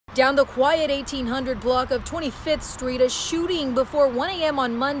Down the quiet 1800 block of 25th Street, a shooting before 1 a.m.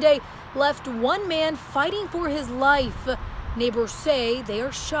 on Monday left one man fighting for his life. Neighbors say they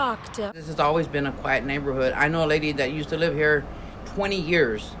are shocked. This has always been a quiet neighborhood. I know a lady that used to live here 20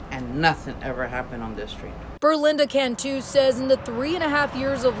 years and nothing ever happened on this street. Berlinda Cantu says in the 3.5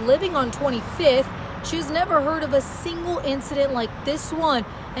 years of living on 25th, she's never heard of a single incident like this one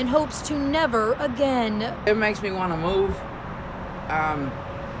and hopes to never again. It makes me want to move,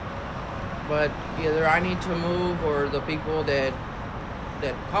 but either I need to move or the people that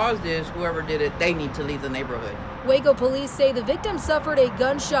caused this, whoever did it, they need to leave the neighborhood. Waco police say the victim suffered a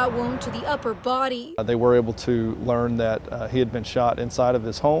gunshot wound to the upper body. They were able to learn that he had been shot inside of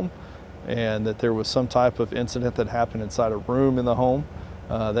his home and that there was some type of incident that happened inside a room in the home.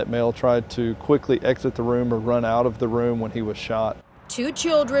 That male tried to quickly exit the room or run out of the room when he was shot. 2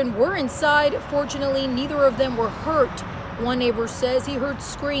 children were inside. Fortunately, neither of them were hurt. One neighbor says he heard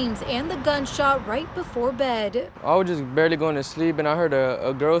screams and the gunshot right before bed. I was just barely going to sleep and I heard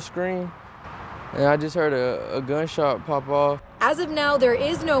a girl scream and I just heard a gunshot pop off. As of now, there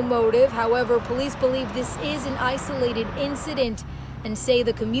is no motive. However, police believe this is an isolated incident and say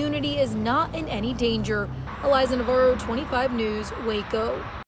the community is not in any danger. Eliza Navarro, 25 News, Waco.